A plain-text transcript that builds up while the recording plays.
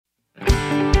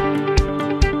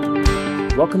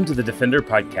welcome to the Defender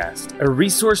Podcast, a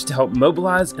resource to help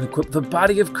mobilize and equip the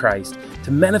body of Christ to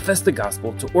manifest the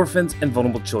gospel to orphans and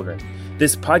vulnerable children.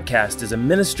 This podcast is a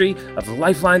ministry of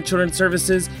Lifeline Children's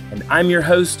Services, and I'm your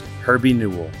host, Herbie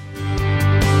Newell.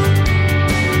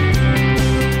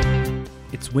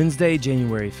 It's Wednesday,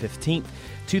 January 15th,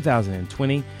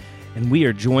 2020, and we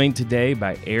are joined today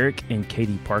by Eric and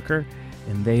Katie Parker,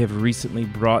 and they have recently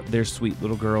brought their sweet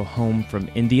little girl home from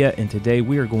India, and today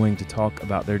we are going to talk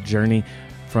about their journey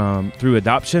through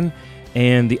adoption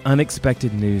and the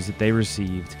unexpected news that they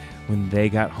received when they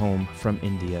got home from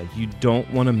India. You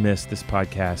don't want to miss this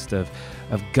podcast of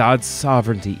God's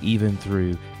sovereignty even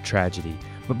through tragedy.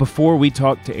 But before we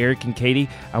talk to Eric and Katie,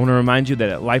 I want to remind you that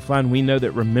at Lifeline, we know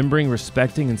that remembering,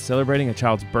 respecting, and celebrating a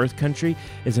child's birth country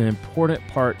is an important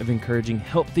part of encouraging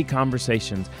healthy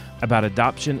conversations about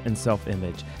adoption and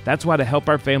self-image. That's why, to help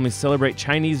our families celebrate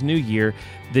Chinese New Year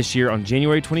this year on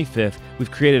January 25th,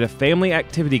 we've created a family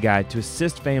activity guide to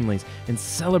assist families in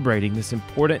celebrating this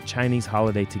important Chinese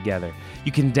holiday together.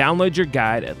 You can download your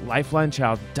guide at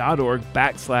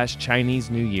lifelinechild.org/Chinese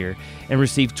New Year and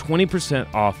receive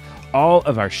 20% off all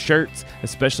of our shirts,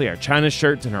 especially our China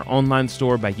shirts, in our online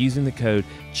store by using the code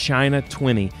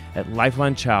CHINA20 at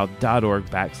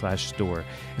lifelinechild.org/store.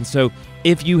 And so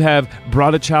if you have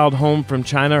brought a child home from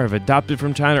China or have adopted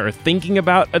from China or thinking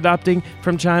about adopting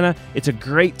from China, it's a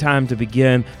great time to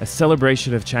begin a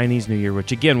celebration of Chinese New Year,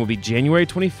 which again will be January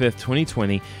 25th,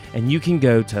 2020. And you can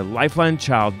go to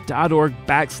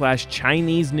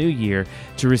lifelinechild.org/Chinese New Year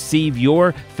to receive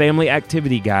your family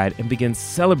activity guide and begin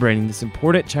celebrating this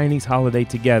important Chinese holiday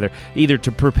together, either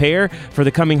to prepare for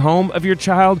the coming home of your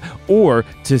child or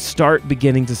to start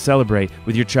beginning to celebrate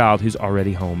with your child who's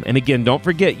already home. And again, don't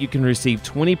forget, you can receive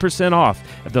 20% off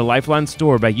at the Lifeline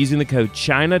store by using the code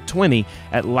CHINA20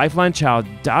 at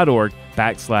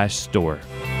lifelinechild.org/store.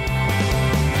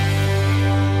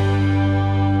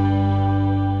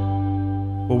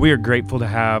 Well, we are grateful to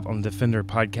have on the Defender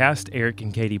Podcast Eric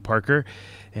and Katie Parker.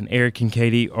 And Eric and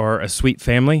Katie are a sweet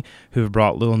family who have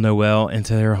brought little Noelle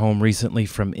into their home recently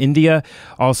from India.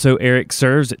 Also, Eric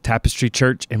serves at Tapestry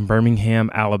Church in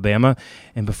Birmingham, Alabama.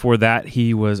 And before that,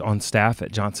 he was on staff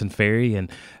at Johnson Ferry.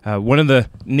 And one of the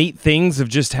neat things of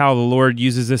just how the Lord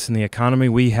uses this in the economy,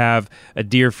 we have a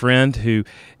dear friend who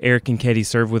Eric and Katie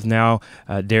serve with now,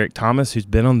 Derek Thomas, who's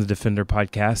been on the Defender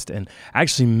Podcast, and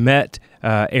actually met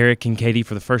Eric and Katie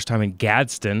for the first time in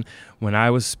Gadsden when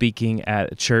I was speaking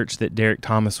at a church that Derek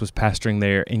Thomas was pastoring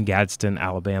there in Gadsden,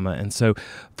 Alabama. And so,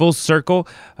 full circle,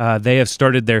 they have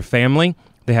started their family.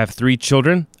 They have 3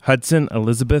 children, Hudson,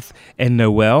 Elizabeth, and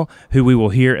Noelle, who we will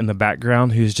hear in the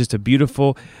background, who's just a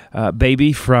beautiful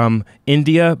baby from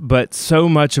India. But so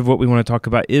much of what we want to talk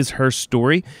about is her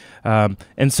story.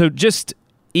 And so just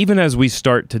even as we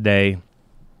start today,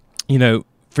 you know,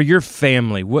 for your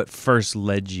family, what first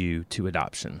led you to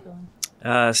adoption?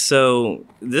 So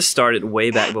this started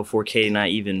way back before Katie and I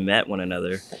even met one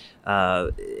another.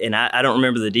 And I don't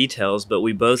remember the details, but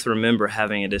we both remember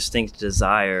having a distinct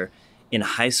desire in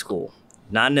high school,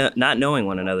 not knowing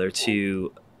one another,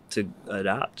 to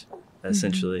adopt,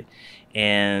 essentially.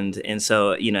 Mm-hmm. And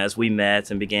so, you know, as we met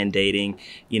and began dating,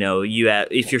 you know,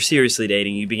 if you're seriously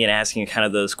dating, you begin asking kind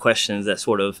of those questions that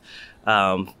sort of,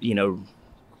 you know,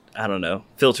 I don't know,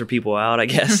 filter people out, I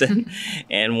guess.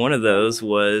 And one of those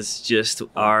was just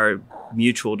our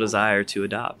mutual desire to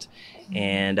adopt.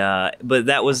 And but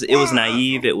it was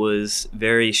naive. It was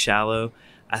very shallow,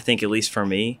 I think, at least for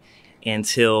me,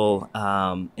 until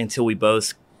we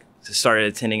both started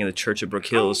attending the Church of Brook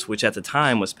Hills, which at the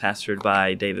time was pastored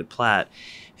by David Platt,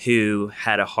 who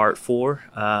had a heart for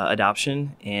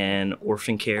adoption and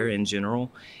orphan care in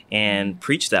general, and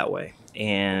preached that way.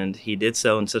 And he did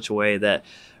so in such a way that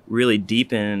really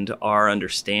deepened our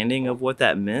understanding of what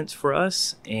that meant for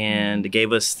us, and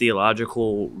gave us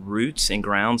theological roots and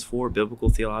grounds for biblical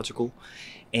theological.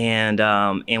 And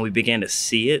we began to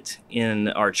see it in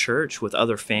our church with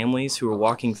other families who were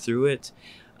walking through it.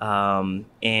 And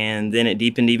then it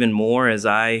deepened even more as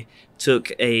I took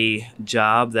a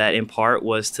job that in part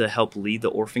was to help lead the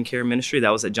orphan care ministry.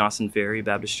 That was at Johnson Ferry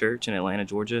Baptist Church in Atlanta,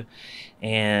 Georgia.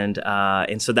 And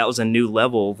so that was a new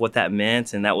level of what that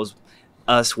meant. And that was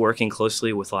us working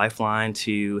closely with Lifeline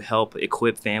to help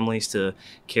equip families to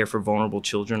care for vulnerable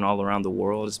children all around the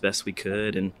world as best we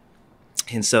could. And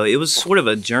so it was sort of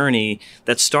a journey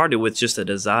that started with just a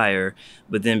desire,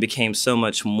 but then became so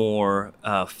much more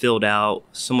filled out,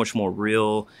 so much more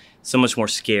real, so much more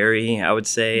scary, I would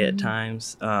say, at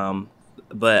times.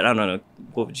 But I don't know,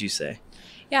 what would you say?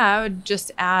 Yeah, I would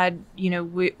just add,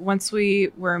 once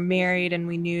we were married and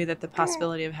we knew that the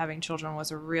possibility of having children was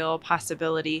a real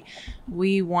possibility,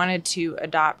 we wanted to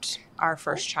adopt our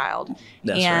first child.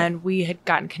 That's and right. we had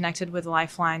gotten connected with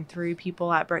Lifeline through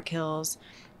people at Brick Hills.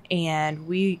 And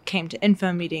we came to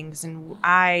info meetings, and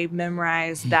I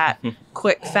memorized that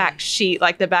quick fact sheet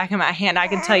like the back of my hand. I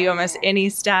can tell you almost any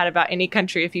stat about any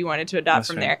country if you wanted to adopt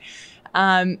from there.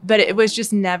 But it was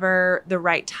just never the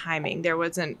right timing. There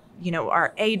wasn't,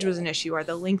 our age was an issue, or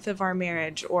the length of our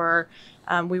marriage, or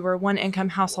we were a one income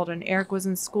household and Eric was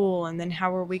in school. And then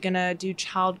how were we going to do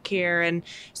childcare? And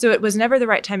so it was never the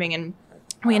right timing. And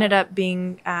we ended up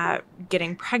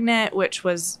getting pregnant, which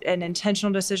was an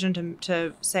intentional decision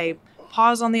to say,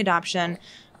 pause on the adoption.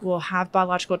 We'll have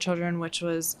biological children, which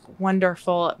was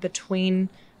wonderful. Between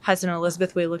Hudson and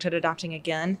Elizabeth, we looked at adopting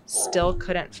again, still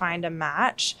couldn't find a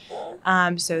match.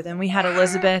 So then we had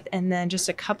Elizabeth. And then just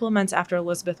a couple of months after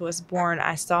Elizabeth was born,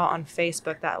 I saw on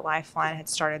Facebook that Lifeline had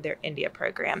started their India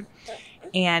program,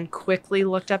 and quickly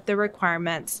looked up the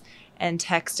requirements and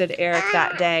texted Eric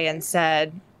that day and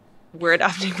said, we're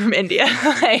adopting from India.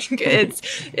 Like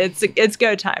it's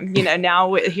go time.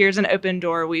 Now here's an open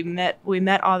door. We met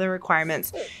all the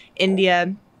requirements.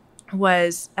 India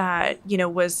was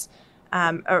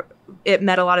it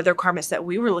met a lot of the requirements that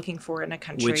we were looking for in a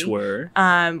country. Which were?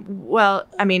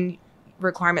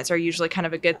 Requirements are usually kind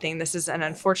of a good thing. This is an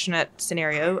unfortunate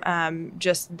scenario.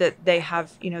 Just that they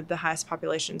have, the highest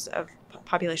population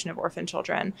of orphan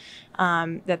children,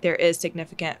 that there is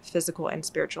significant physical and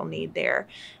spiritual need there.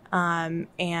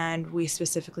 And we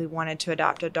specifically wanted to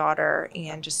adopt a daughter,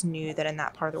 and just knew that in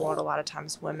that part of the world, a lot of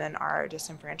times women are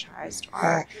disenfranchised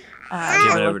or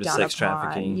given over to sex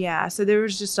trafficking. Yeah. So there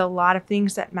was just a lot of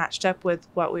things that matched up with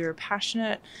what we were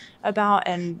passionate about,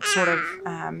 and sort of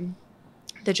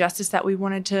the justice that we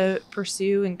wanted to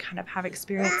pursue and kind of have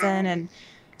experience in. And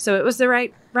so it was the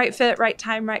right fit, right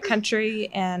time, right country.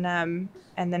 And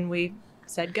then we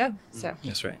said go. So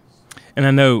That's right. And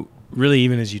I know, really,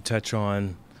 even as you touch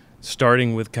on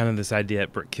starting with kind of this idea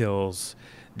at Brick Hills,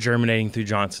 germinating through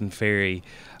Johnson Ferry,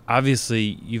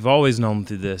 obviously you've always known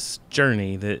through this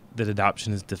journey that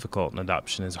adoption is difficult and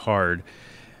adoption is hard.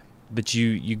 But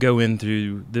you go in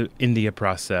through the India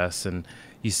process, and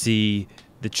you see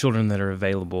the children that are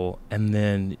available, and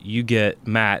then you get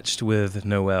matched with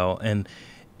Noelle. And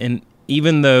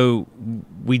even though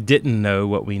we didn't know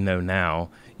what we know now,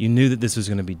 you knew that this was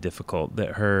going to be difficult,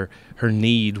 that her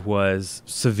need was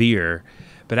severe.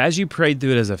 But as you prayed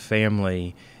through it as a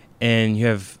family, and you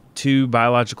have 2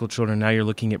 biological children, now you're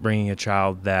looking at bringing a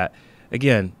child that,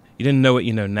 again, you didn't know what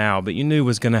you know now, but you knew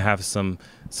was going to have some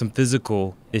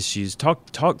physical issues.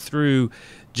 Talk through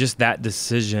just that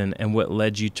decision and what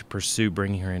led you to pursue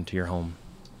bringing her into your home.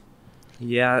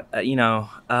 Yeah,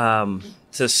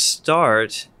 to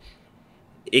start,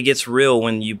 it gets real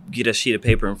when you get a sheet of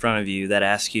paper in front of you that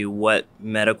asks you what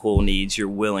medical needs you're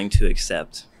willing to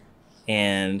accept.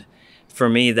 And for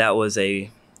me, that was a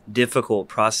difficult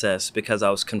process, because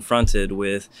I was confronted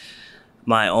with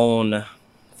my own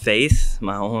faith,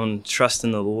 my own trust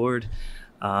in the Lord.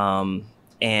 And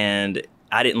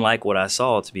I didn't like what I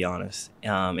saw, to be honest.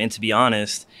 And to be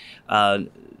honest,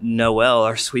 Noelle,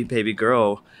 our sweet baby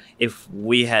girl, if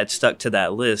we had stuck to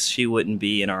that list, she wouldn't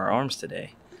be in our arms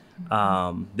today.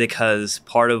 Because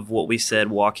part of what we said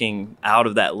walking out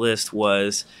of that list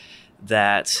was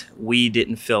that we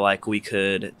didn't feel like we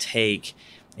could take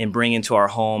and bring into our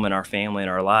home and our family and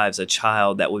our lives a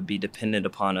child that would be dependent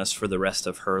upon us for the rest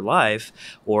of her life,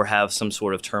 or have some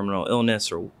sort of terminal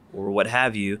illness or what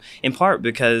have you, in part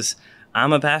because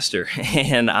I'm a pastor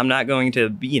and I'm not going to,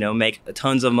 make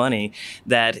tons of money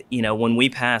that, when we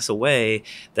pass away,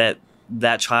 that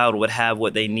child would have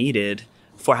what they needed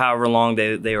for however long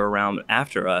they were around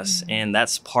after us. Mm-hmm. And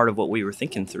that's part of what we were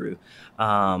thinking through.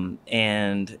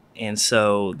 And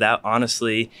so that,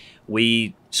 honestly,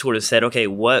 we sort of said, okay,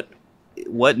 what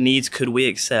needs could we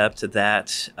accept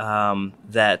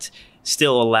that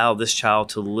still allow this child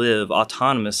to live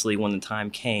autonomously when the time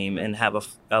came and have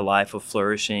a life of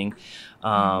flourishing,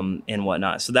 and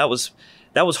whatnot. So that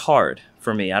was hard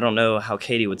for me. I don't know how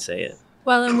Katie would say it.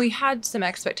 Well, and we had some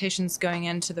expectations going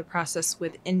into the process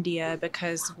with India,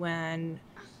 because when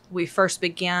we first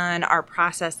began our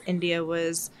process, India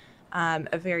was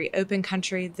a very open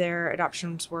country. Their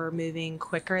adoptions were moving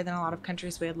quicker than a lot of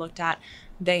countries we had looked at.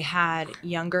 They had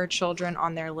younger children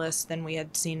on their list than we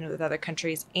had seen with other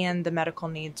countries, and the medical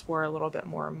needs were a little bit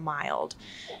more mild.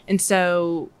 And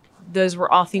so those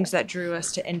were all things that drew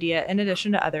us to India, in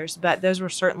addition to others, but those were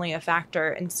certainly a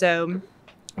factor. And so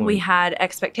we had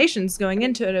expectations going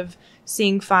into it of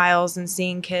seeing files and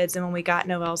seeing kids. And when we got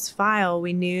Noelle's file,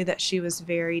 we knew that she was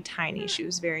very tiny. She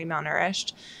was very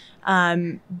malnourished.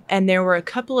 And there were a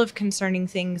couple of concerning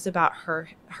things about her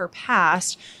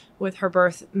past. with her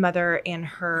birth mother and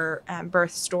her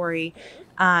birth story.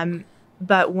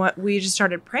 But we just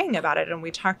started praying about it, and we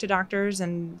talked to doctors,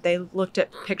 and they looked at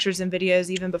pictures and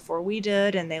videos even before we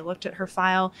did, and they looked at her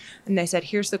file, and they said,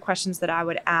 here's the questions that I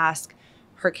would ask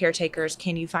her caretakers.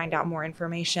 Can you find out more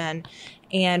information?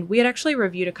 And we had actually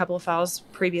reviewed a couple of files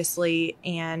previously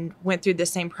and went through the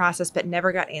same process, but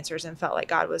never got answers and felt like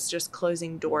God was just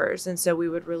closing doors. And so we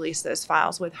would release those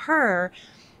files. With her,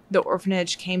 the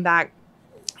orphanage came back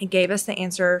and gave us the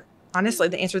answer. Honestly,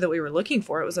 the answer that we were looking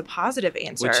for. It was a positive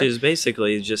answer. Which is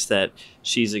basically just that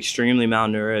she's extremely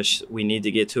malnourished. We need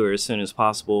to get to her as soon as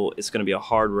possible. It's going to be a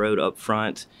hard road up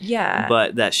front. Yeah.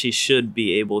 But that she should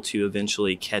be able to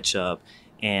eventually catch up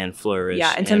and flourish.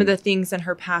 Yeah, and some of the things in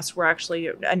her past were actually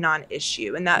a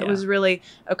non-issue. And that was really,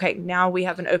 okay, now we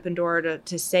have an open door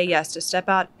to say yes, to step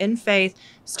out in faith,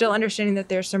 still understanding that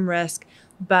there's some risk,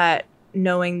 but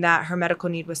knowing that her medical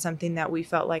need was something that we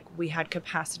felt like we had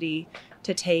capacity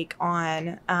to take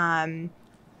on. And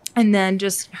then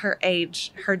just her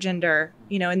age, her gender,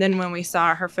 and then when we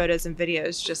saw her photos and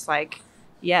videos, just like,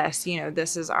 yes,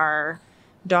 this is our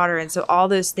daughter. And so all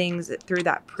those things through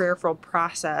that prayerful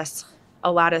process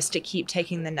allowed us to keep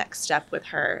taking the next step with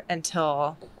her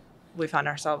until we found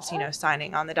ourselves,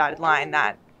 signing on the dotted line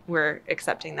that we're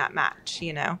accepting that match,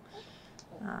 And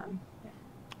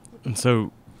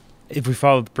so if we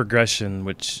follow the progression,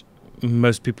 which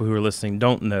most people who are listening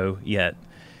don't know yet,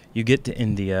 you get to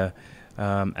India,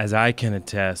 as I can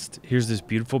attest, here's this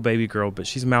beautiful baby girl, but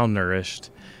she's malnourished.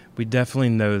 We definitely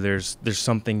know there's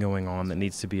something going on that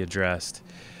needs to be addressed.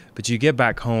 But you get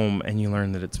back home and you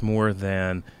learn that it's more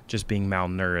than just being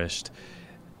malnourished.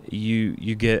 You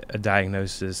get a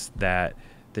diagnosis that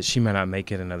she might not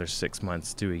make it another 6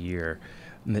 months to a year,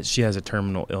 and that she has a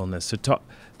terminal illness. So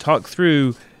talk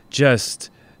through just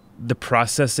the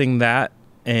processing that,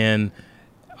 and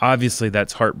obviously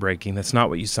that's heartbreaking. That's not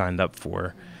what you signed up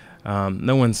for.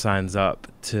 No one signs up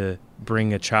to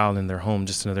bring a child in their home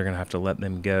just to know they're going to have to let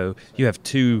them go. You have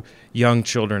 2 young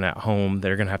children at home that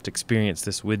are going to have to experience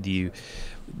this with you.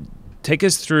 Take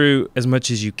us through as much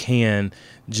as you can,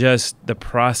 just the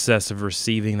process of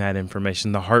receiving that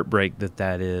information, the heartbreak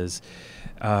that is,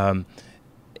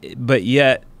 but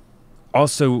yet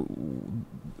also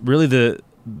really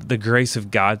the grace of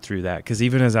God through that. Because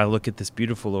even as I look at this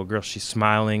beautiful little girl, she's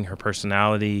smiling, her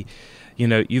personality,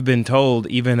 you've been told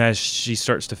even as she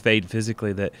starts to fade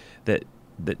physically that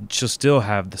she'll still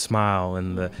have the smile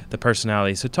and the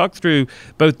personality. So talk through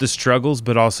both the struggles,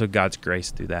 but also God's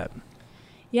grace through that.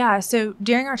 Yeah, so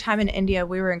during our time in India,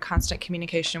 we were in constant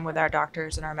communication with our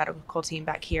doctors and our medical team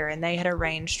back here, and they had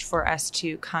arranged for us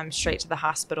to come straight to the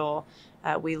hospital.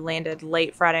 We landed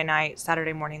late Friday night.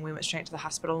 Saturday morning, we went straight to the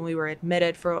hospital, and we were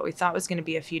admitted for what we thought was going to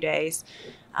be a few days.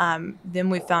 Then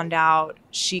we found out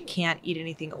she can't eat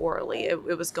anything orally.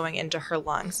 It was going into her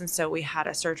lungs, and so we had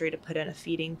a surgery to put in a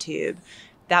feeding tube.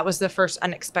 That was the first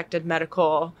unexpected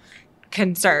medical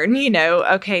concern,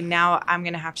 okay, now I'm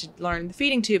going to have to learn the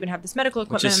feeding tube and have this medical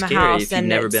equipment in my house. If you've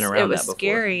never been around that before. It was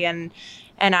scary. And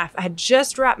I had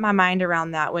just wrapped my mind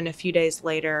around that when a few days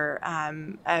later,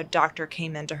 a doctor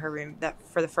came into her room that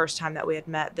for the first time that we had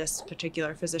met this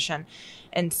particular physician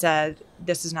and said,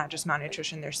 this is not just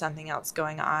malnutrition, there's something else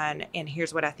going on. And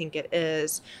here's what I think it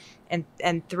is.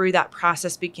 And through that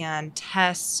process began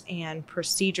tests and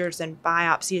procedures and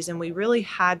biopsies. And we really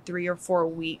had 3 or 4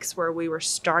 weeks where we were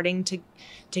starting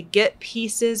to get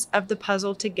pieces of the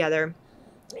puzzle together.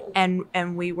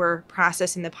 And we were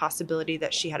processing the possibility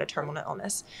that she had a terminal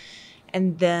illness.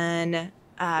 And then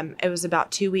it was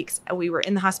about 2 weeks. We were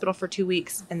in the hospital for 2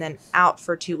 weeks and then out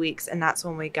for 2 weeks. And that's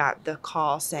when we got the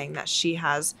call saying that she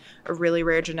has a really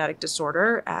rare genetic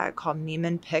disorder called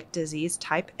Niemann-Pick disease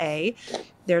type A.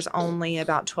 There's only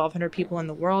about 1,200 people in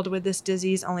the world with this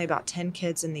disease, only about 10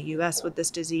 kids in the U.S. with this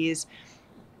disease.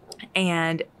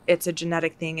 And it's a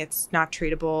genetic thing. It's not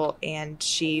treatable. And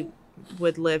she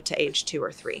would live to age 2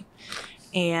 or 3.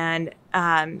 And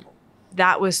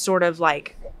that was sort of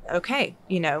like, okay,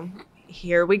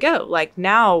 here we go. Like,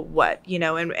 now what,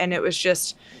 and it was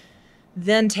just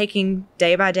then taking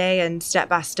day by day and step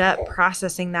by step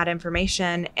processing that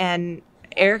information. And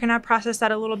Eric and I processed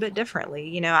that a little bit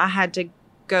differently. I had to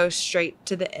go straight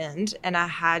to the end, and I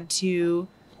had to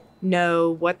know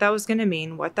what that was going to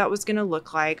mean, what that was going to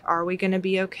look like. Are we going to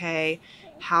be okay?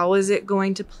 How is it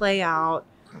going to play out?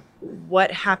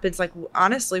 What happens? Like,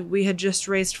 honestly, we had just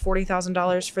raised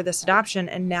 $40,000 for this adoption,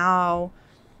 and now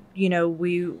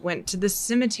we went to the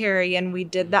cemetery and we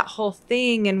did that whole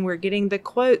thing and we're getting the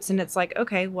quotes, and it's like,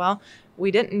 okay, well, we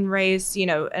didn't raise,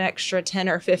 an extra 10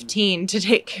 or 15 to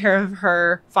take care of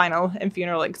her final and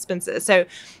funeral expenses. So,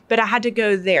 but I had to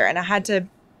go there, and I had to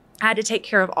I had to take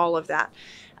care of all of that.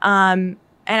 And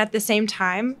at the same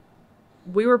time,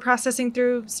 we were processing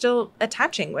through still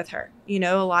attaching with her. You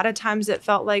know, a lot of times it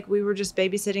felt like we were just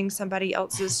babysitting somebody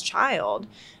else's child.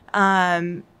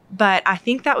 But I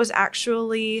think that was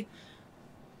actually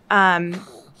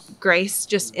grace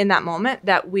just in that moment,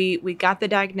 that we got the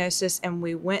diagnosis and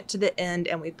we went to the end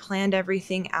and we planned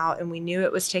everything out and we knew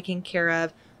it was taken care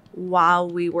of while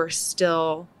we were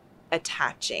still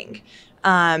attaching.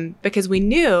 Because we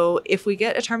knew if we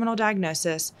get a terminal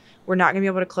diagnosis, we're not going to be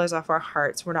able to close off our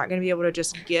hearts. We're not going to be able to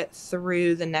just get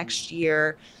through the next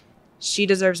year. She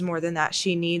deserves more than that.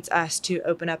 She needs us to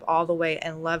open up all the way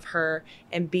and love her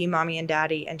and be mommy and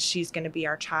daddy, and she's going to be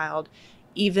our child,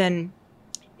 even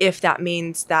if that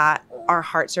means that our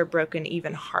hearts are broken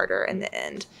even harder in the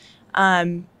end.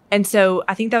 And so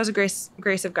I think that was a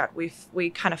grace of God. We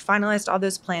kind of finalized all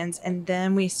those plans, and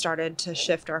then we started to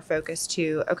shift our focus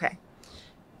to, okay,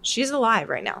 she's alive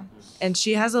right now and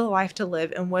she has a life to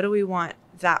live. And what do we want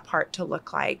that part to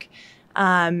look like?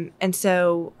 And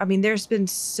so, I mean, there's been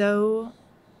so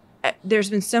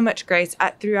much grace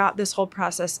throughout this whole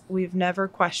process. We've never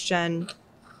questioned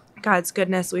God's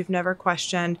goodness. We've never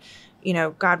questioned, you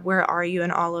know, God, where are you in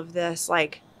all of this?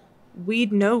 Like, we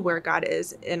know where God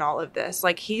is in all of this.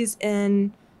 Like, he's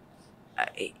in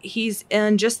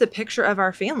just the picture of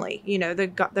our family, you know, the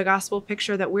gospel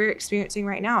picture that we're experiencing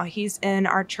right now. He's in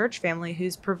our church family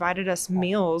who's provided us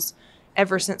meals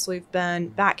ever since we've been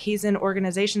back. He's in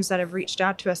organizations that have reached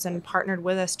out to us and partnered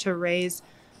with us to raise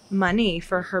money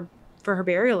for her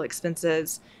burial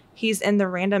expenses. He's in the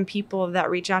random people that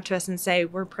reach out to us and say,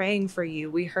 we're praying for you.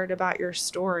 We heard about your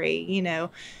story, you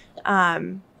know?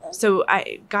 So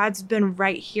God's been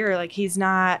right here. Like, he's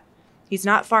not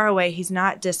far away. He's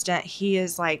not distant. He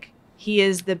is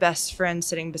the best friend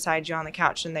sitting beside you on the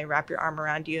couch, and they wrap your arm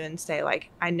around you and say, like,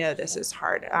 I know this is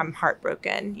hard. I'm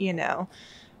heartbroken, you know?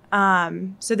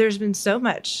 So there's been so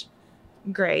much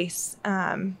grace.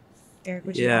 Eric,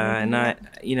 would you? Yeah. And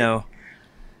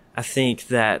I think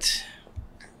that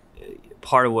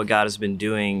part of what God has been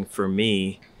doing for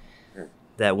me,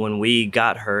 that when we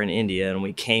got her in India and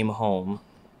we came home,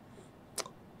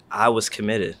 I was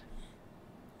committed.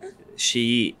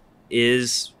 She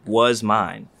was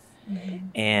mine. Mm-hmm.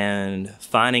 And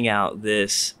finding out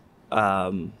this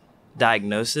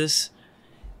diagnosis,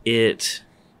 it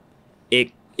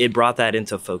brought that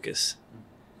into focus.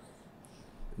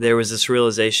 There was this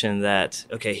realization that,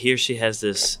 okay, here she has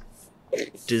this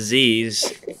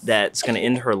disease that's going to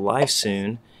end her life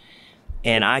soon,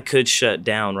 and I could shut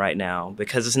down right now,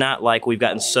 because it's not like we've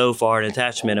gotten so far in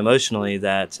attachment emotionally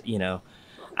that, you know,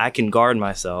 I can guard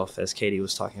myself, as Katie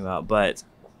was talking about, but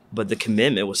the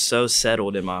commitment was so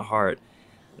settled in my heart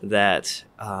that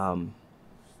I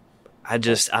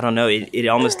don't know,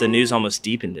 the news almost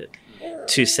deepened it,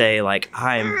 to say, like,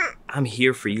 I'm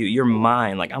here for you. You're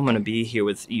mine. Like, I'm going to be here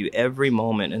with you every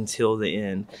moment until the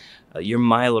end. You're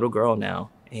my little girl now.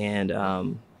 And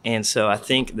so I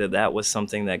think that was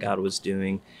something that God was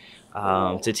doing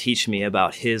to teach me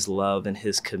about his love and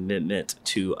his commitment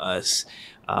to us,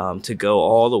 to go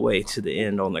all the way to the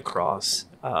end on the cross,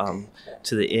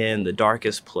 to the end, the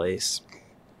darkest place.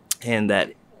 And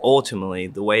that ultimately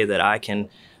the way that I can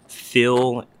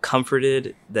feel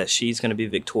comforted that she's going to be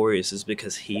victorious is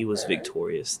because he was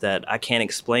victorious. That I can't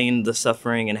explain the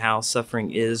suffering and how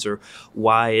suffering is or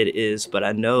why it is, but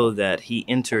I know that he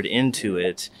entered into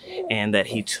it and that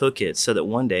he took it so that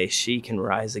one day she can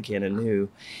rise again anew,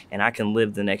 and I can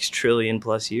live the next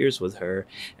 1,000,000,000+ years with her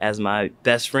as my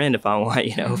best friend if I want,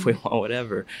 if we want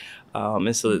whatever.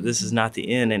 And so this is not the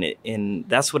end. And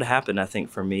that's what happened, I think,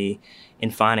 for me in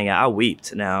finding out. I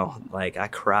wept now, like I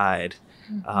cried.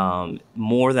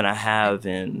 More than I have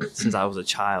since I was a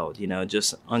child,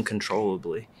 just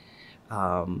uncontrollably.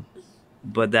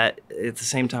 But that at the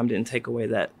same time didn't take away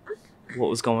what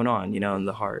was going on, in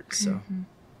the heart. So,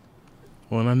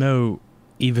 well, and I know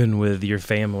even with your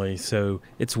family, so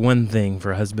it's one thing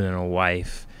for a husband and a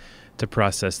wife to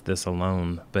process this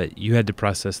alone, but you had to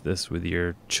process this with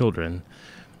your children.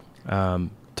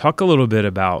 Talk a little bit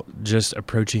about just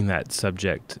approaching that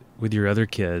subject with your other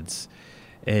kids.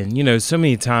 And, so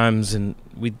many times, and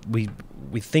we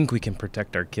think we can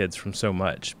protect our kids from so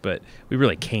much, but we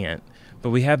really can't. But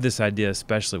we have this idea,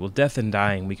 especially, death and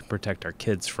dying we can protect our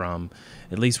kids from,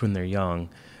 at least when they're young.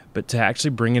 But to actually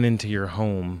bring it into your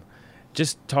home,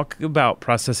 just talk about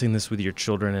processing this with your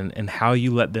children and how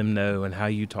you let them know and how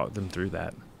you talk them through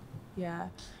that. Yeah.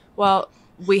 Well,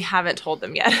 we haven't told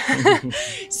them yet.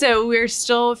 So we're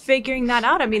still figuring that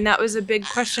out. I mean, that was a big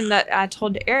question that I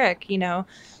told Eric,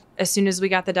 as soon as we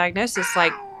got the diagnosis,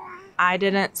 like, I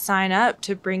didn't sign up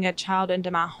to bring a child into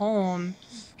my home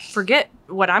forget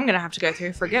what I'm going to have to go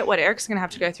through, forget what Eric's going to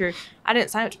have to go through. I didn't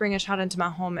sign up to bring a child into my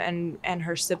home and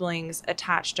her siblings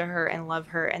attach to her and love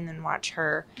her and then watch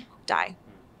her die.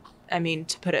 I mean,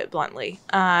 to put it bluntly.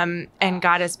 And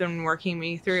God has been working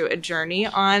me through a journey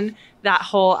on that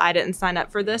whole I didn't sign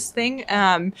up for this thing.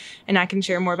 And I can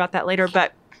share more about that later.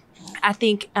 But I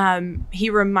think he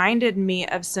reminded me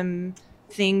of some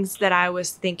things that I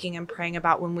was thinking and praying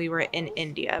about when we were in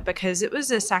India, because it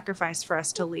was a sacrifice for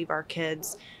us to leave our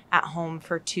kids at home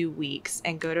for 2 weeks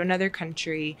and go to another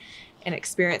country and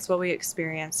experience what we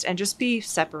experienced and just be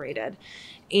separated.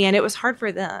 And it was hard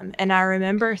for them. And I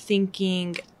remember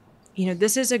thinking,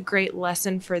 this is a great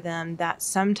lesson for them, that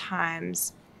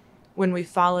sometimes when we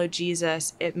follow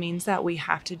Jesus, it means that we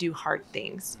have to do hard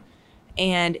things.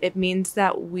 And it means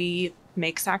that we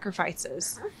make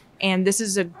sacrifices. And this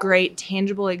is a great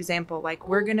tangible example. Like,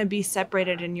 we're going to be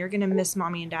separated and you're going to miss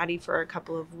mommy and daddy for a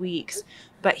couple of weeks.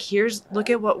 But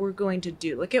look at what we're going to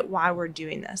do. Look at why we're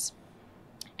doing this.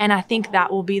 And I think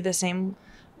that will be the same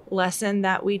lesson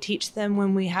that we teach them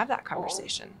when we have that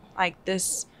conversation. Like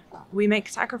this, we make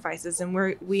sacrifices and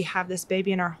we have this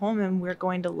baby in our home and we're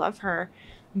going to love her,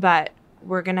 but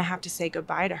we're going to have to say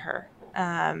goodbye to her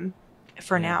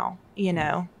for now,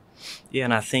 Yeah,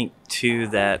 and I think too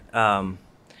that,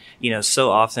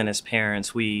 so often as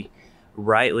parents, we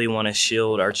rightly want to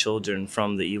shield our children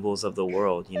from the evils of the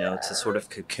world, to sort of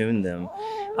cocoon them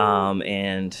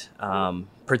and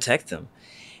protect them.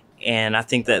 And I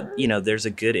think that, there's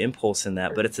a good impulse in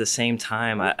that. But at the same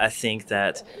time, I think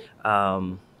that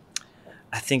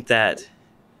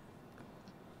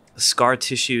scar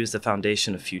tissue is the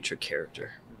foundation of future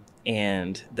character.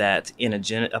 And that in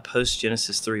a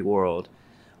post-Genesis 3 world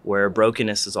where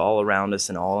brokenness is all around us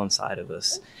and all inside of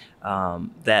us,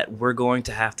 that we're going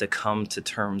to have to come to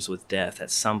terms with death at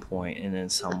some point and in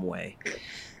some way.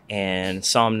 And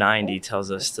Psalm 90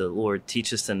 tells us, the Lord,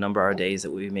 teach us to number our days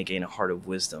that we may gain a heart of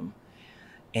wisdom.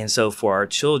 And so for our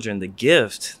children, the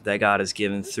gift that God has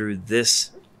given through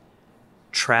this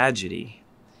tragedy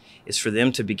is for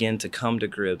them to begin to come to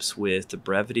grips with the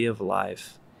brevity of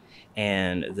life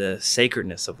and the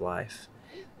sacredness of life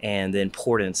and the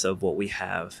importance of what we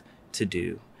have to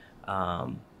do.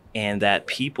 And that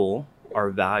people are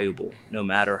valuable no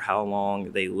matter how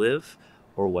long they live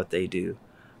or what they do.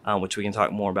 Which we can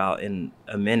talk more about in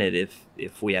a minute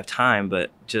if we have time, but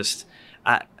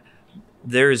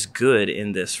there is good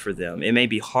in this for them. It may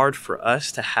be hard for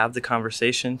us to have the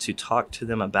conversation, to talk to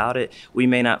them about it. We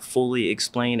may not fully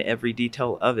explain every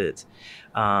detail of it,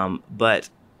 but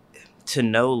to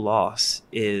know loss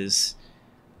is,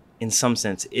 in some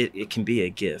sense, it can be a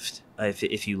gift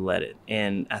if you let it.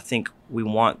 And I think we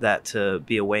want that to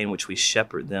be a way in which we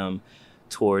shepherd them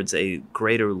towards a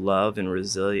greater love and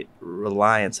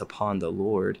reliance upon the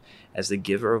Lord as the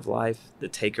giver of life, the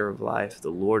taker of life, the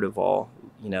Lord of all.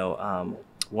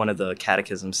 One of the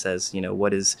catechisms says,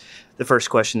 the first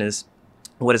question is,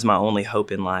 what is my only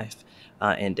hope in life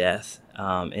and death?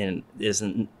 And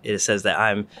it says that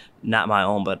I'm not my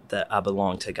own, but that I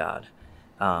belong to God.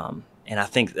 And I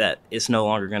think that it's no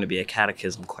longer going to be a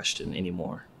catechism question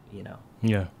anymore,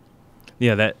 Yeah.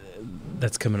 Yeah,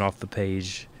 that's coming off the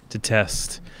page to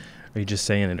test. Are you just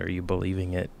saying it? Or are you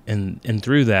believing it? And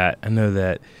through that, I know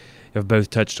that you've both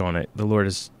touched on it. The Lord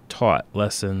has taught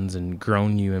lessons and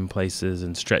grown you in places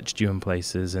and stretched you in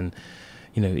places. And,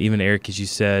 even Eric, as you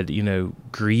said,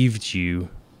 grieved you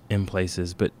in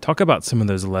places. But talk about some of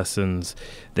those lessons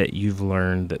that you've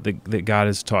learned, that God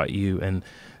has taught you, and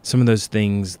some of those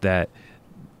things that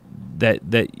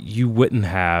you wouldn't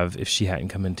have if she hadn't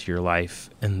come into your life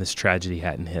and this tragedy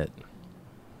hadn't hit.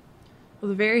 Well,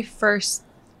 the very first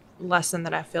lesson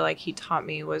that I feel like he taught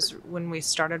me was when we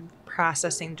started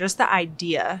processing just the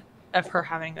idea of her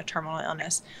having a terminal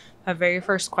illness. My very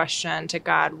first question to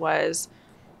God was,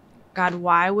 God,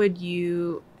 why would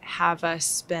you have us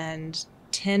spend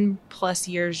 10 plus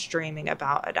years dreaming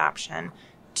about adoption,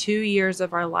 2 years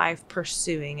of our life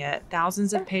pursuing it,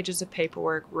 thousands of pages of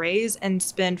paperwork, raise and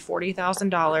spend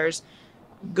 $40,000,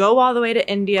 go all the way to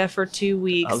India for 2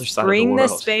 weeks, bring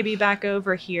this baby back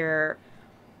over here,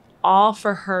 all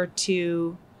for her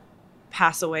to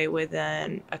pass away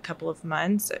within a couple of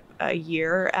months, a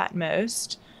year at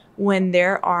most, when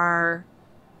there are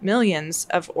millions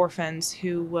of orphans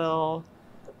who will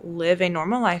live a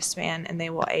normal lifespan and they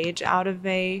will age out of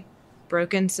a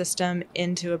broken system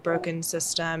into a broken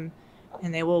system,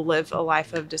 and they will live a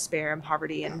life of despair and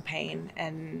poverty and pain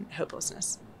and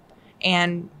hopelessness.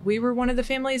 And we were one of the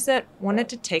families that wanted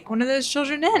to take one of those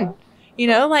children in.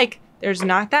 There's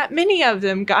not that many of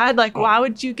them, God. Why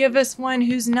would you give us one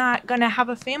who's not going to have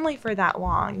a family for that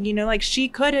long? She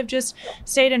could have just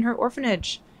stayed in her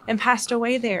orphanage and passed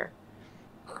away there.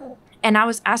 And I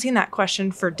was asking that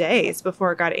question for days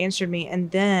before God answered me.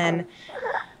 And then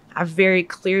I very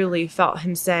clearly felt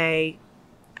him say,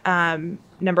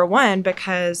 number one,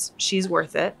 because she's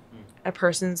worth it. A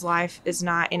person's life is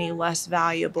not any less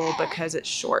valuable because it's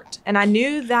short. And I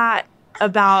knew that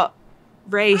about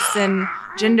race and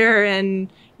gender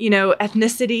and,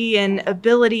 ethnicity and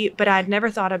ability, but I'd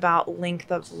never thought about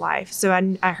length of life. So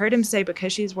I heard him say,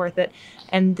 because she's worth it.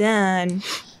 And then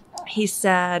he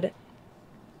said,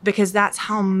 because that's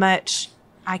how much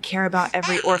I care about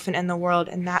every orphan in the world,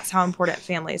 and that's how important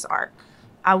families are.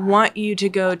 I want you to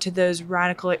go to those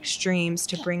radical extremes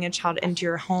to bring a child into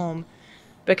your home,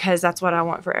 because that's what I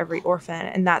want for every orphan.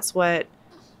 And that's why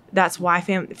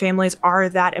families are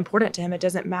that important to him. It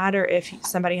doesn't matter if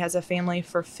somebody has a family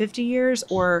for 50 years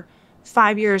or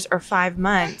 5 years or 5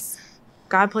 months.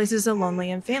 God places the lonely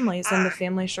in families, and the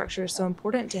family structure is so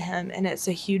important to him. And it's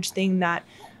a huge thing that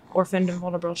orphaned and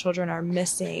vulnerable children are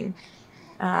missing.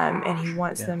 And he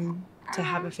wants them to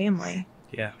have a family.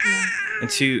 Yeah. And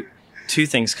two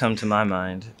things come to my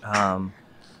mind.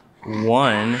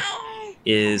 One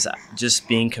is just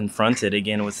being confronted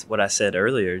again with what I said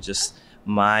earlier, just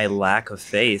my lack of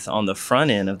faith on the front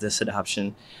end of this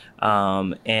adoption,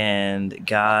 and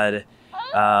God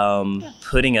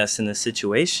putting us in this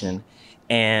situation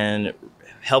and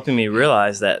helping me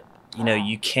realize that,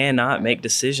 you cannot make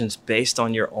decisions based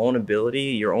on your own ability,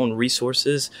 your own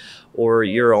resources, or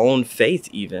your own faith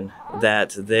even,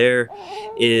 that there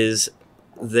is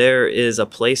a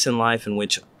place in life in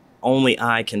which only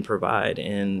I can provide.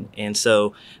 And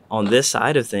so on this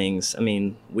side of things,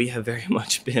 we have very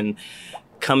much been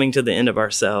coming to the end of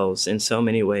ourselves in so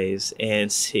many ways and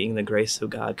seeing the grace of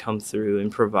God come through and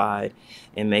provide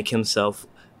and make himself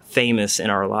famous in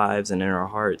our lives and in our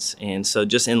hearts. And so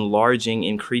just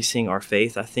increasing our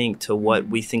faith, I think, to what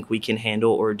we think we can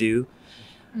handle or do,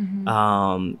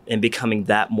 and becoming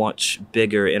that much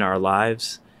bigger in our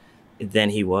lives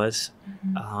than he was.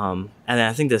 And then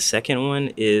I think the second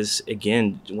one is,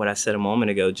 again, what I said a moment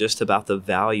ago, just about the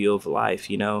value of life.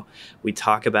 We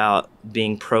talk about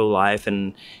being pro-life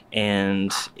and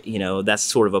that's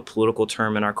sort of a political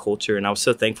term in our culture. And I was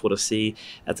so thankful to see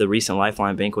at the recent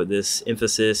Lifeline banquet this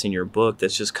emphasis in your book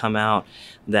that's just come out,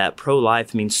 that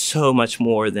pro-life means so much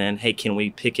more than, hey, can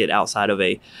we picket outside of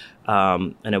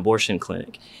an abortion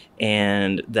clinic?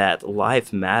 And that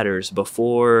life matters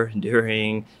before,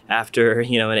 during, after,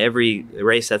 in every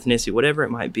race, ethnicity, whatever it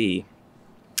might be.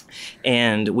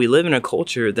 And we live in a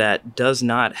culture that does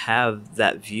not have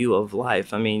that view of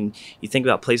life. You think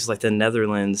about places like the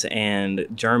Netherlands and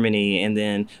Germany, and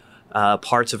then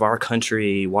parts of our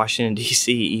country, Washington,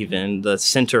 D.C., even the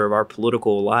center of our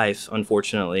political life,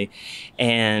 unfortunately.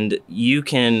 And you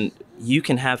can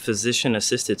have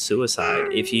physician-assisted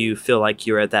suicide if you feel like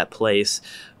you're at that place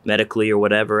medically or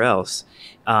whatever else,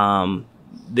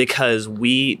 because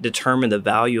we determine the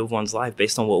value of one's life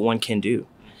based on what one can do,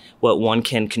 what one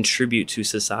can contribute to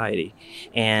society.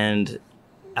 And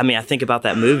I think about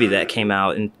that movie that came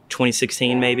out in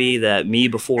 2016, maybe, that Me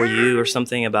Before You or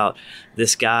something, about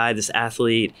this guy, this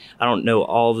athlete. I don't know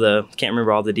can't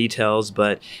remember all the details,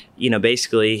 but,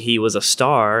 basically he was a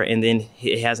star, and then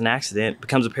he has an accident,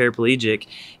 becomes a paraplegic,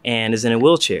 and is in a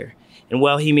wheelchair. And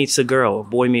he meets a girl,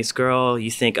 boy meets girl. You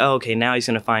think, oh, okay, now he's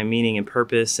going to find meaning and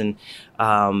purpose, and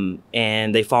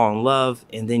they fall in love.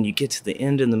 And then you get to the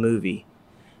end of the movie,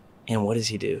 and what does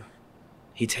he do?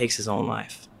 He takes his own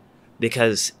life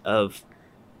because of,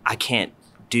 I can't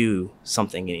do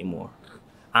something anymore.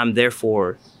 I'm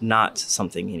therefore not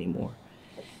something anymore.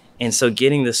 And so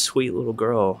getting this sweet little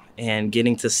girl and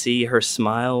getting to see her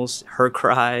smiles, her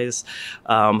cries,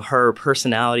 her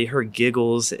personality, her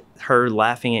giggles, her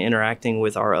laughing and interacting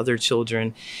with our other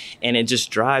children. And it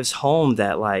just drives home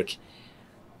that, like,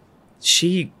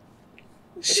 she's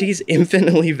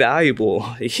infinitely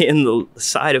valuable in the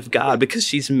sight of God because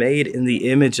she's made in the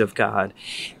image of God.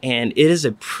 And it is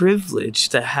a privilege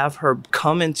to have her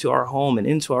come into our home and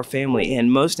into our family,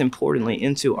 and most importantly,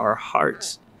 into our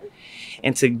hearts.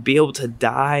 And to be able to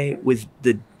die with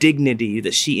the dignity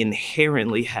that she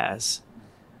inherently has.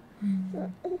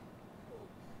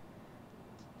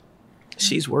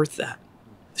 She's worth that.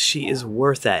 She is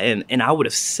worth that. And I would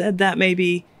have said that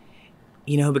maybe,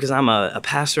 because I'm a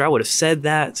pastor, I would have said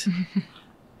that.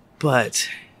 But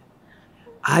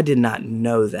I did not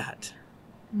know that.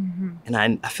 And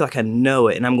I feel like I know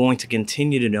it, and I'm going to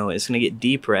continue to know it. It's going to get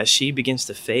deeper as she begins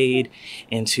to fade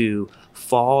and to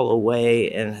fall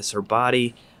away, and as her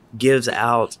body gives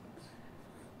out,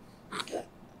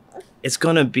 it's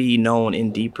going to be known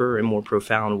in deeper and more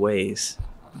profound ways.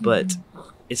 But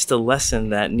it's the lesson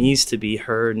that needs to be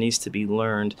heard, needs to be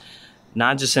learned,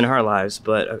 not just in our lives,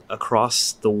 but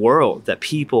across the world, that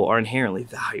people are inherently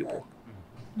valuable.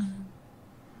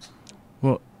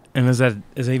 Well, and as I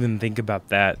even think about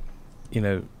that,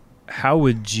 how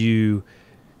would you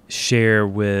share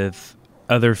with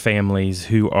other families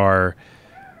who are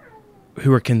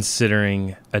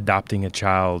considering adopting a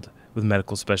child with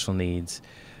medical special needs?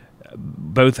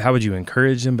 Both, how would you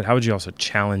encourage them, but how would you also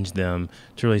challenge them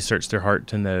to really search their heart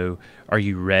to know, are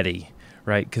you ready,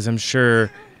 right? Because I'm sure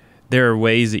there are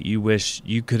ways that you wish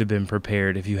you could have been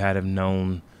prepared if you had have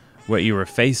known what you were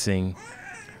facing.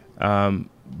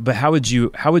 But how would you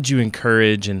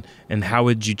encourage and how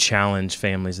would you challenge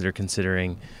families that are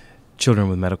considering children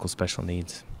with medical special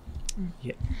needs?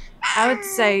 Yeah. I would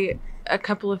say a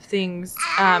couple of things,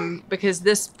 because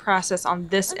this process on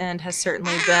this end has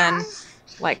certainly been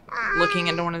like looking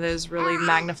into one of those really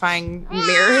magnifying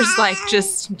mirrors, like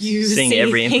just you seeing see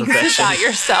every things imperfection about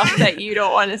yourself that you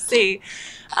don't want to see.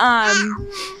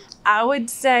 I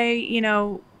would say,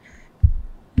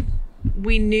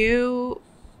 we knew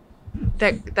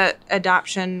that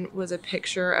adoption was a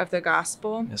picture of the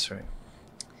gospel. That's right.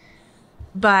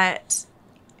 But,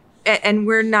 and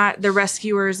we're not the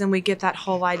rescuers, and we get that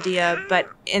whole idea, but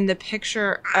in the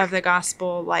picture of the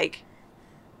gospel, like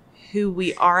who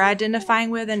we are identifying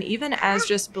with, and even as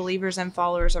just believers and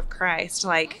followers of Christ,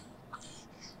 like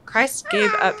Christ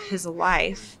gave up his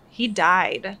life. He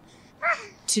died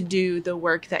to do the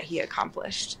work that he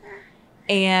accomplished.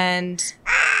 And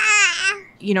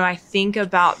I think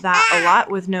about that a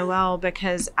lot with Noelle,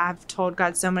 because I've told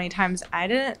God so many times, I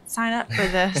didn't sign up for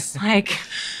this. Like,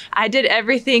 I did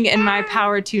everything in my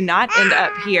power to not end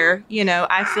up here.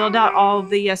 I filled out all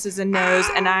the yeses and nos,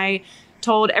 and I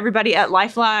told everybody at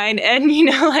Lifeline, and, we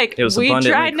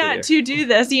tried not to do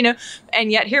this,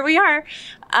 and yet here we are.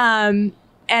 And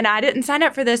I didn't sign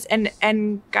up for this.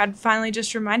 And God finally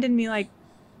just reminded me, like,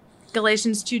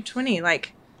 Galatians 2:20,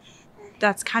 like,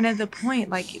 that's kind of the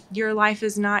point. Like, your life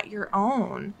is not your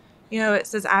own. It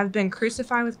says, I've been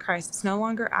crucified with Christ. It's no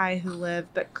longer I who live,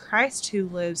 but Christ who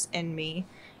lives in me.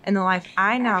 And the life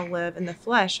I now live in the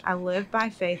flesh, I live by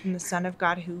faith in the Son of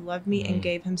God who loved me and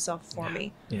gave himself for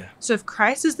me. Yeah. So if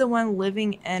Christ is the one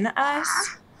living in us,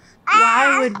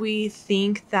 why would we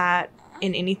think that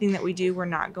in anything that we do, we're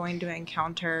not going to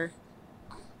encounter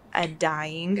a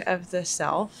dying of the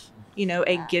self,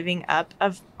 a giving up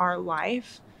of our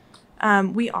life?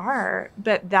 We are,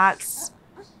 but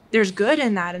there's good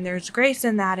in that, and there's grace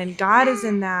in that, and God is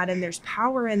in that, and there's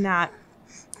power in that.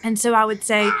 And so I would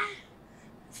say,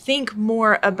 think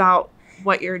more about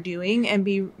what you're doing and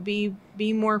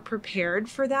be more prepared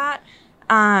for that.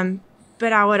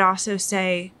 But I would also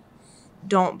say,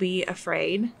 don't be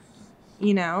afraid.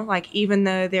 Like, even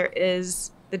though there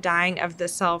is the dying of the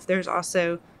self, there's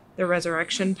also the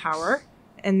resurrection power,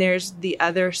 and there's the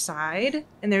other side,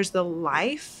 and there's the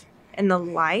life and the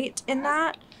light in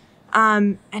that.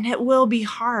 And it will be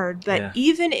hard, but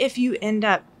even if you end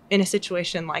up in a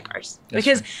situation like ours,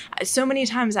 because so many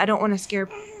times I don't want to scare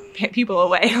people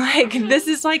away. Like, this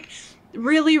is like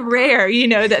really rare,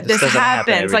 that this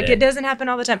happens. Like, it doesn't happen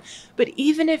all the time. But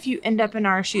even if you end up in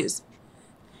our shoes,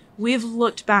 we've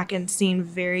looked back and seen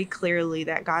very clearly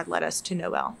that God led us to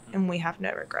Noelle, and we have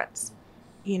no regrets.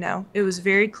 It was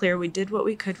very clear. We did what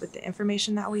we could with the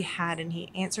information that we had, and he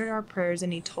answered our prayers,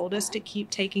 and he told us to keep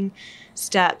taking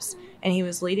steps, and he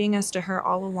was leading us to her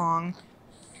all along.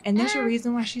 And there's a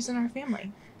reason why she's in our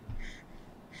family.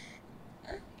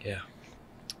 Yeah.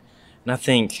 And I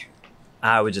think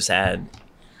I would just add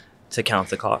to count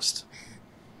the cost.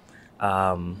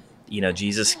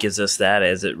 Jesus gives us that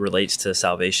as it relates to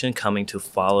salvation, coming to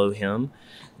follow him.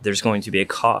 There's going to be a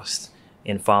cost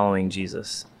in following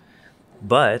Jesus.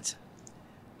 But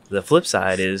the flip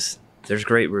side is there's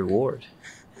great reward.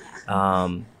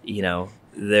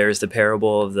 There's the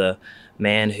parable of the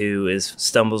man who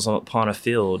stumbles upon a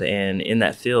field, and in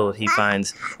that field he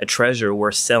finds a treasure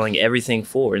worth selling everything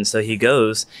for. And so he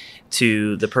goes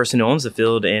to the person who owns the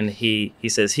field, and he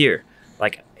says, here's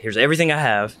everything I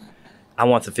have. I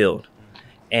want the field.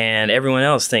 And everyone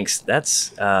else thinks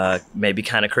that's maybe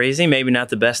kind of crazy, maybe not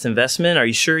the best investment. Are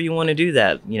you sure you want to do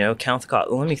that? Count the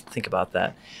cost. Well, let me think about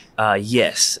that.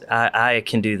 Yes, I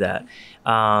can do that.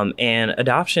 And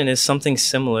adoption is something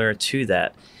similar to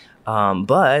that.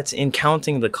 But in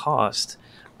counting the cost,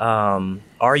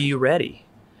 are you ready?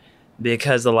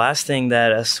 Because the last thing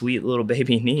that a sweet little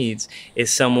baby needs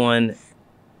is someone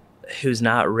who's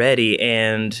not ready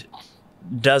and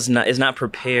is not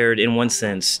prepared in one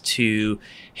sense to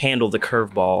handle the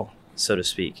curveball, so to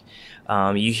speak.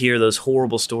 You hear those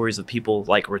horrible stories of people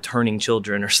like returning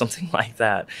children or something like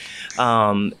that.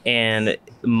 And a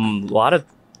lot of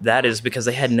that is because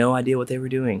they had no idea what they were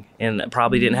doing and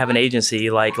probably didn't have an agency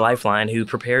like Lifeline who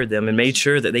prepared them and made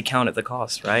sure that they counted the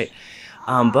cost, right?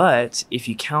 But if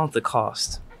you count the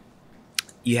cost,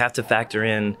 you have to factor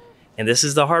in, and this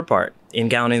is the hard part in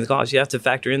counting the cost, you have to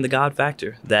factor in the God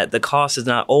factor, that the cost is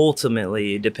not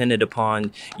ultimately dependent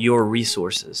upon your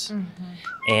resources.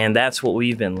 And that's what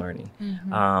we've been learning.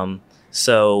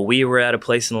 So we were at a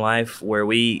place in life where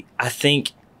we, I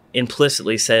think,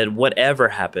 implicitly said, whatever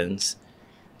happens,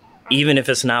 even if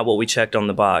it's not what we checked on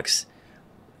the box,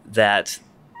 that's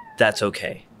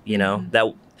okay. You know,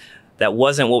 that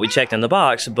wasn't what we checked in the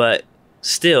box, but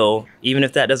still, even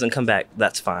if that doesn't come back,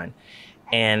 that's fine.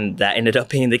 And that ended up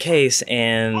being the case.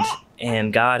 And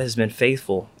God has been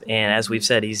faithful. And as we've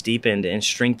said, he's deepened and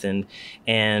strengthened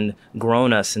and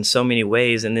grown us in so many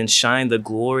ways, and then shined the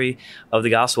glory of the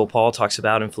gospel. Paul talks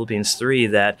about in Philippians 3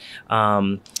 that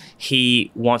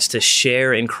he wants to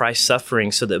share in Christ's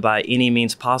suffering so that by any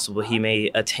means possible, he may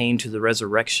attain to the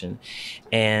resurrection.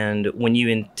 And when you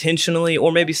intentionally,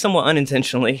 or maybe somewhat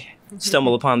unintentionally,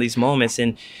 stumble upon these moments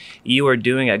and you are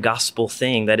doing a gospel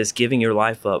thing that is giving your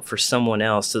life up for someone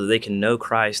else so that they can know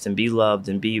Christ and be loved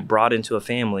and be brought into a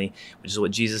family, which is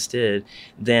what Jesus did,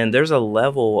 then there's a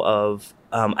level of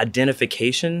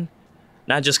identification,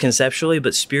 not just conceptually,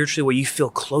 but spiritually, where you feel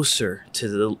closer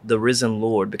to the risen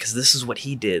Lord, because this is what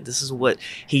he did. This is what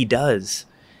he does.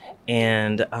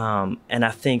 And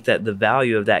I think that the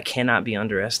value of that cannot be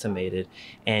underestimated.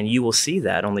 And you will see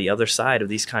that on the other side of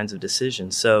these kinds of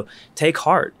decisions. So take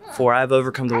heart, for I've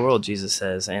overcome the world, Jesus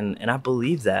says. And I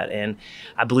believe that. And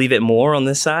I believe it more on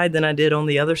this side than I did on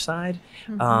the other side.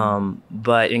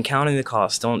 But in counting the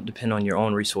cost, don't depend on your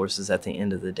own resources at the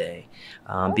end of the day.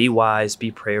 Be wise,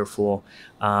 be prayerful,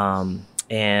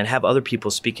 and have other people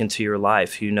speak into your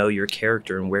life who know your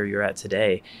character and where you're at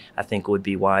today. I think would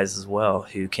be wise as well,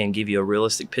 who can give you a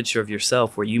realistic picture of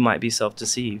yourself where you might be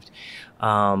self-deceived.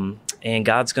 And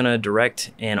God's going to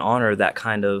direct and honor that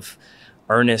kind of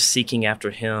earnest seeking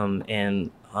after him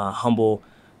and humble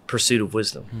pursuit of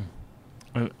wisdom.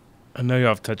 I know y'all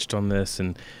have touched on this,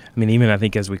 and I mean, even I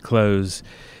think as we close,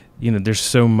 there's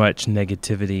so much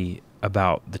negativity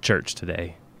about the church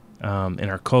today, in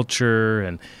our culture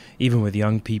and even with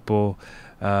young people.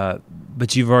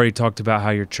 But you've already talked about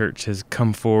how your church has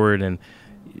come forward and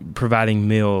providing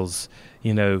meals.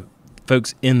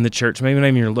 Folks in the church, maybe not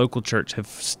even your local church, have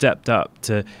stepped up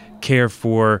to care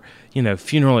for,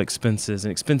 funeral expenses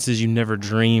and expenses you never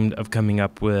dreamed of coming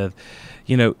up with.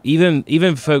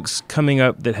 Even folks coming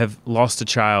up that have lost a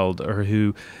child or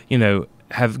who,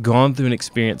 have gone through an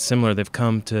experience similar, they've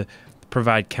come to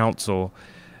provide counsel.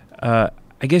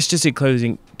 I guess just in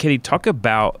closing, Katie, talk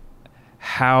about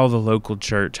how the local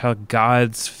church, how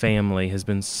God's family has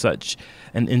been such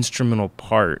an instrumental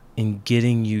part in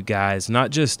getting you guys,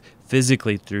 not just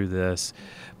physically through this,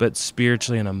 but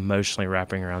spiritually and emotionally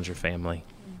wrapping around your family.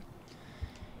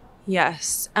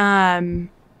 Yes. Nobody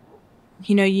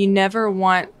ever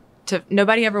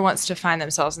wants to find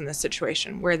themselves in this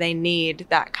situation where they need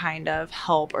that kind of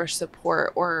help or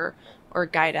support or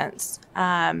guidance.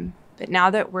 But now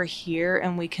that we're here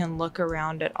and we can look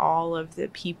around at all of the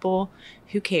people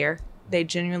who care, they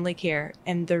genuinely care,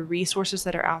 and the resources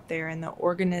that are out there and the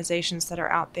organizations that are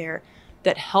out there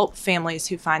that help families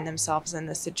who find themselves in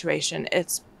this situation,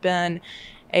 it's been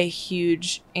a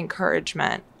huge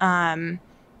encouragement. I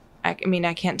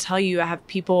can't tell you, I have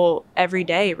people every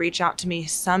day reach out to me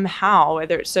somehow,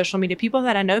 whether it's social media, people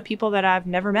that I know, people that I've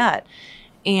never met,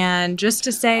 and just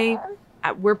to say,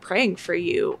 we're praying for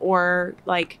you, or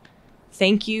like,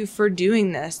 thank you for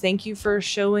doing this. Thank you for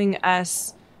showing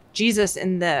us Jesus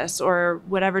in this, or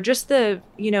whatever. Just the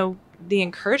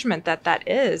encouragement that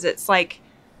is. It's like,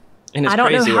 and it's I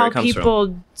don't know crazy how where it comes people,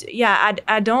 from.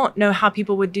 I don't know how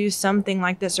people would do something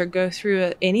like this or go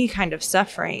through any kind of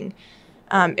suffering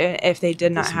if they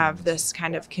did not have this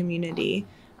kind of community.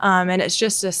 And it's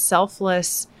just a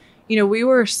selfless, we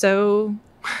were so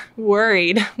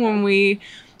worried when we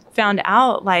found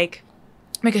out,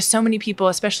 because so many people,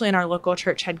 especially in our local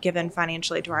church, had given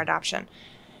financially to our adoption.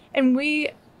 And we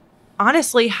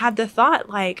honestly had the thought,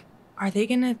 are they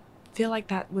going to feel like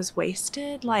that was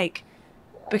wasted?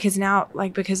 Because now,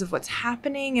 because of what's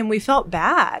happening, and we felt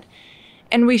bad.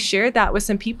 And we shared that with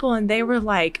some people, and they were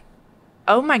like,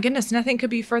 oh my goodness, nothing could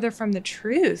be further from the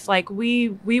truth. We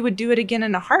would do it again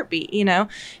in a heartbeat,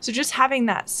 So just having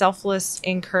that selfless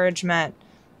encouragement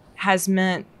has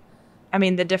meant,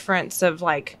 the difference of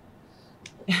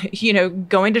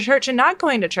going to church and not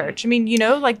going to church. I mean,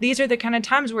 like these are the kind of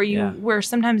times where where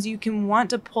sometimes you can want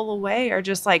to pull away or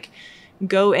just like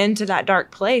go into that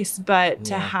dark place, but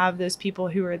to have those people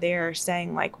who are there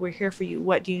saying like, we're here for you.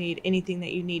 What do you need? Anything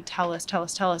that you need, tell us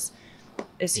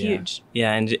is huge.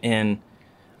 Yeah. And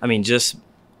I mean, just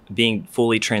being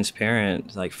fully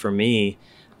transparent, like for me,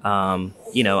 I'm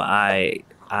a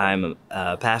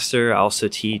pastor. I also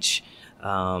teach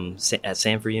at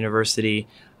Sanford University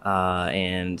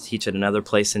and teach at another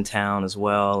place in town as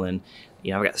well. And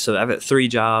I've got 3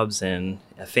 jobs and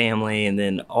a family, and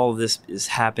then all of this is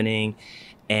happening,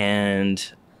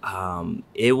 and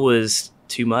it was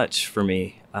too much for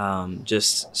me.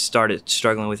 Just started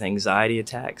struggling with anxiety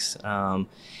attacks.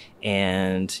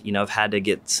 And I've had to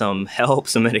get some help,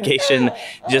 some medication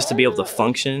just to be able to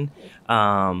function.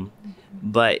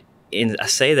 But I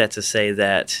say that to say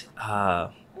that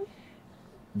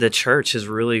the church has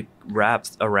really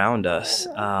wrapped around us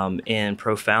in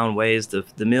profound ways.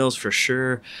 The meals for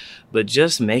sure, but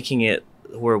just making it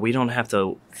where we don't have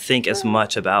to think as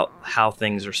much about how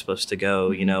things are supposed to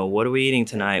go. What are we eating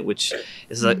tonight? Which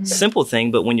is a simple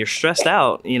thing, but when you're stressed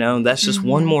out, that's just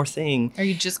one more thing. Or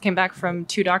you just came back from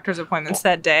 2 doctor's appointments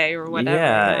that day or whatever.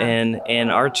 Yeah,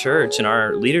 and our church and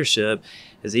our leadership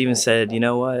has even said,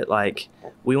 like,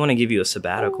 we want to give you a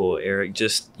sabbatical, Eric.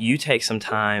 Just you take some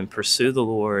time, pursue the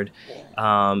Lord,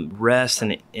 rest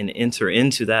and enter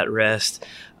into that rest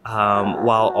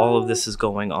while all of this is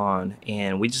going on.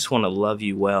 And we just want to love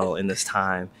you well in this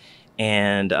time.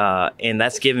 And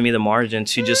that's given me the margin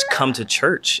to just come to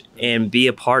church and be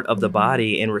a part of the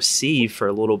body and receive for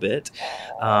a little bit,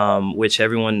 which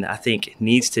everyone, I think,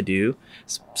 needs to do.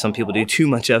 Some people do too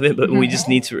much of it, but we just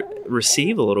need to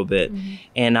receive a little bit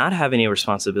and not have any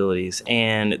responsibilities.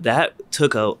 And that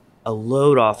took a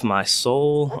load off my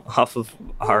soul, off of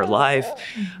our life.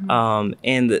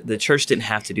 And the church didn't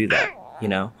have to do that,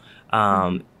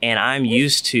 and I'm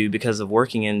used to, because of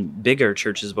working in bigger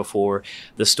churches before,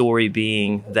 the story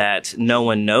being that no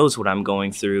one knows what I'm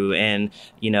going through, and,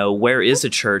 where is the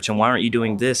church, and why aren't you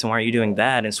doing this, and why aren't you doing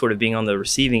that, and sort of being on the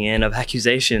receiving end of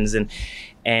accusations.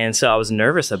 And so I was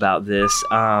nervous about this.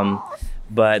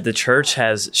 But the church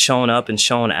has shown up and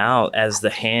shown out as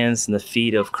the hands and the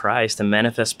feet of Christ, the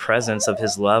manifest presence of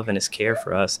his love and his care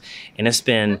for us. And it's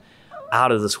been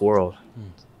out of this world.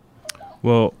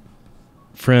 Well,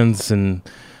 friends and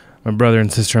my brother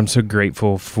and sister, I'm so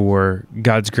grateful for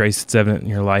God's grace that's evident in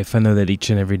your life. I know that each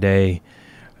and every day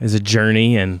is a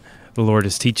journey, and the Lord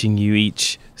is teaching you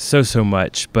each so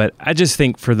much. But I just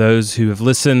think for those who have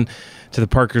listened to the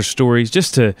Parker stories,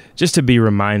 just to be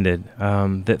reminded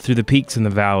that through the peaks and the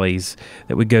valleys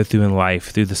that we go through in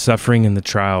life, through the suffering and the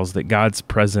trials, that God's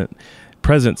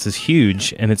presence is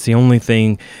huge, and it's the only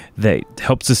thing that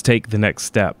helps us take the next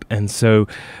step. And so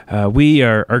we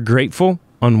are grateful,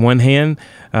 on one hand,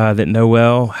 that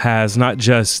Noelle has not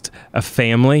just a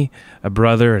family, a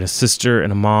brother and a sister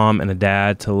and a mom and a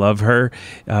dad to love her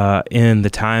in the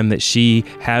time that she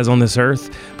has on this earth,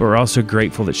 but we're also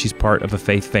grateful that she's part of a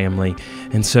faith family.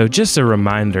 And so just a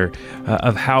reminder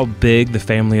of how big the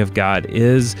family of God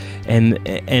is. And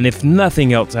if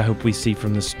nothing else, I hope we see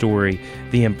from the story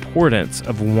the importance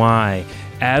of why,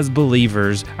 as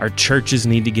believers, our churches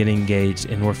need to get engaged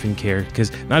in orphan care,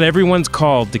 because not everyone's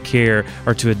called to care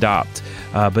or to adopt,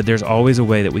 but there's always a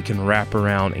way that we can wrap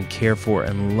around and care for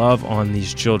and love on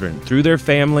these children through their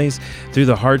families, through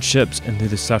the hardships and through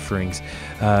the sufferings,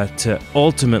 to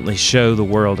ultimately show the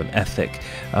world an ethic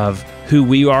of who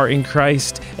we are in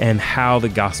Christ and how the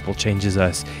gospel changes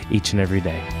us each and every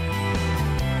day.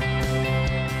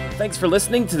 Thanks for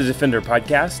listening to the Defender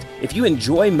Podcast. If you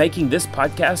enjoy making this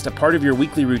podcast a part of your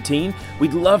weekly routine,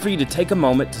 we'd love for you to take a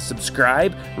moment to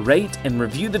subscribe, rate, and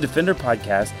review the Defender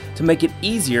Podcast to make it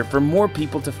easier for more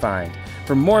people to find.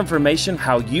 For more information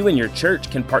how you and your church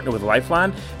can partner with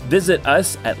Lifeline, visit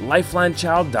us at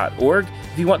lifelinechild.org.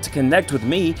 If you want to connect with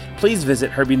me, please visit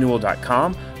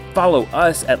herbienewell.com. Follow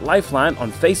us at Lifeline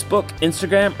on Facebook,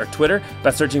 Instagram, or Twitter by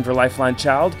searching for Lifeline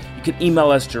Child. You can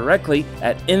email us directly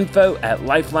at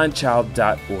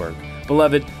info@lifelinechild.org.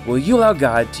 Beloved, will you allow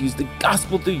God to use the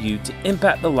gospel through you to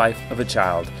impact the life of a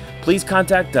child? Please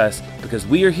contact us, because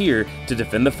we are here to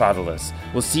defend the fatherless.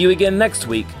 We'll see you again next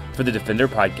week for the Defender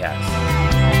Podcast.